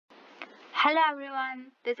Hello everyone,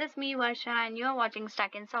 this is me Varsha and you are watching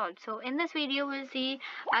Stack and Solve. So in this video we'll see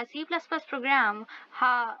a C++ program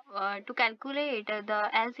how to calculate the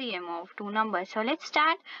LCM of two numbers. So let's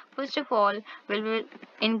start. First of all, we will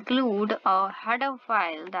include a header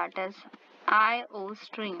file, that is IO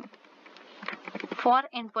string for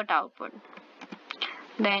input output.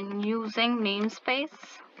 Then using namespace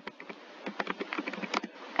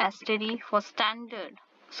std for standard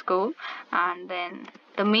scope, and then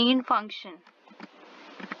the main function.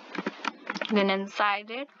 Then inside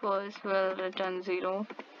it first we'll return 0.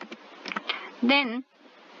 Then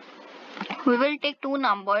we will take two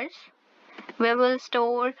numbers. We will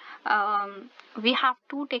store we have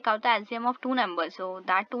to take out the LCM of two numbers, so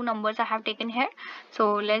that two numbers I have taken here.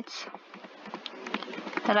 So let's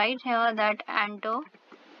write here that enter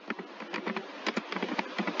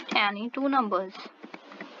any two numbers.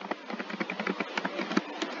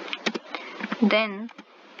 Then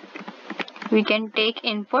we can take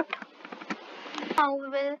input. Now we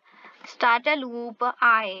will start a loop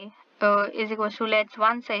I is equals to, let's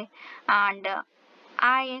once say, and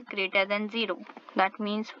I greater than 0. That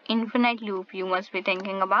means infinite loop you must be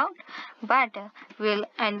thinking about, but we'll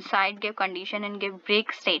inside give condition and give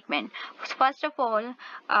break statement. First of all,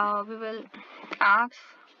 we will ask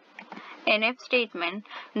in if statement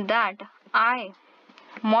that I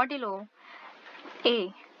modulo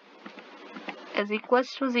A is equals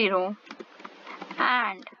to 0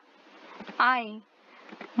 and I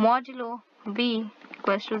modulo B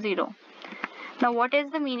equals to 0. Now what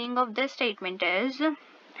is the meaning of this statement is,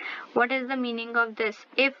 what is the meaning of this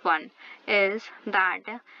if one is that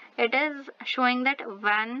it is showing that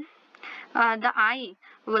when the I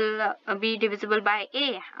will be divisible by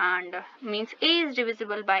A, and means A is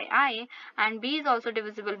divisible by I and B is also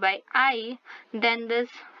divisible by I, then this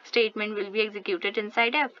statement will be executed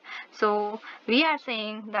inside F. So we are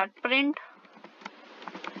saying that print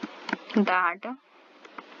that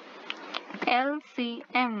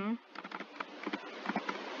LCM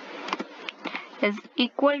is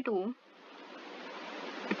equal to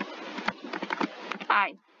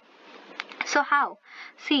I. So how?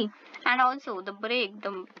 See, and also the break,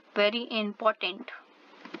 the very important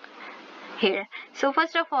here. So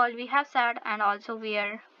first of all we have said, and also we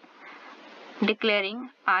are declaring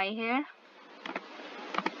I here.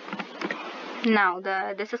 Now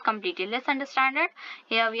this is completed. Let's understand it.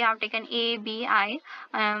 Here we have taken A, B, I,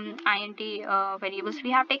 int variables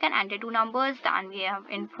we have taken, enter two numbers, then we have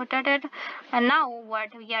inputted it. And now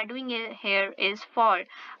what we are doing here is for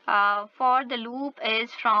the loop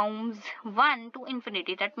is from 1 to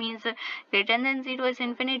infinity. That means greater than 0 is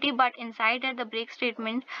infinity, but inside it the break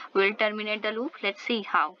statement will terminate the loop. Let's see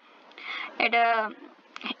how.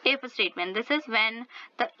 If statement, this is when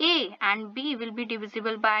the A and B will be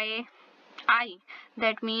divisible by I.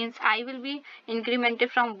 That means I will be incremented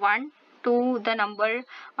from 1 to the number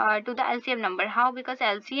to the LCM number. How? Because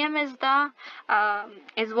LCM is the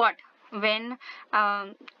is what when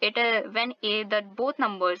when both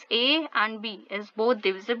numbers A and B is both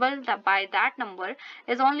divisible by that number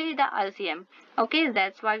is only the LCM. Okay,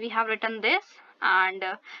 that's why we have written this, and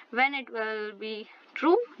when it will be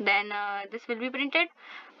true, then this will be printed,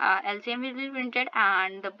 LCM will be printed,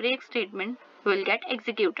 and the break statement will get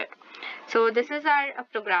executed. So this is our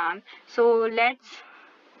program. So let's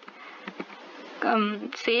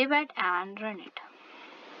save it and run it.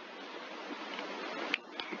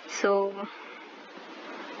 So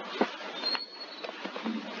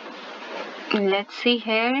let's see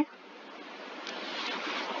here.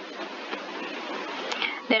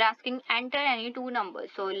 They're asking enter any two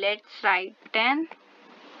numbers. So let's write 10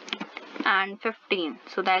 and 15.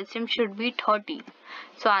 So the LCM should be 30.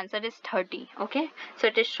 So answer is 30. Okay, so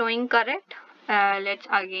it is showing correct. Let's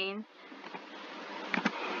again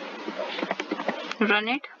run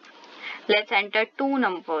it. Let's enter two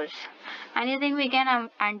numbers. Anything we can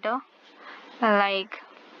enter, like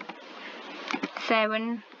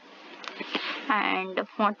 7 and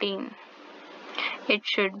 14. It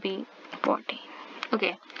should be 14.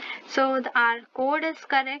 Okay, so our code is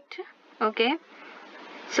correct. Okay,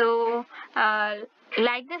 so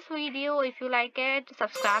like this video. If you like it,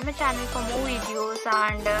 subscribe my channel for more videos,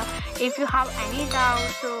 and if you have any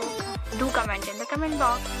doubts, so do comment in the comment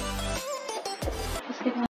box.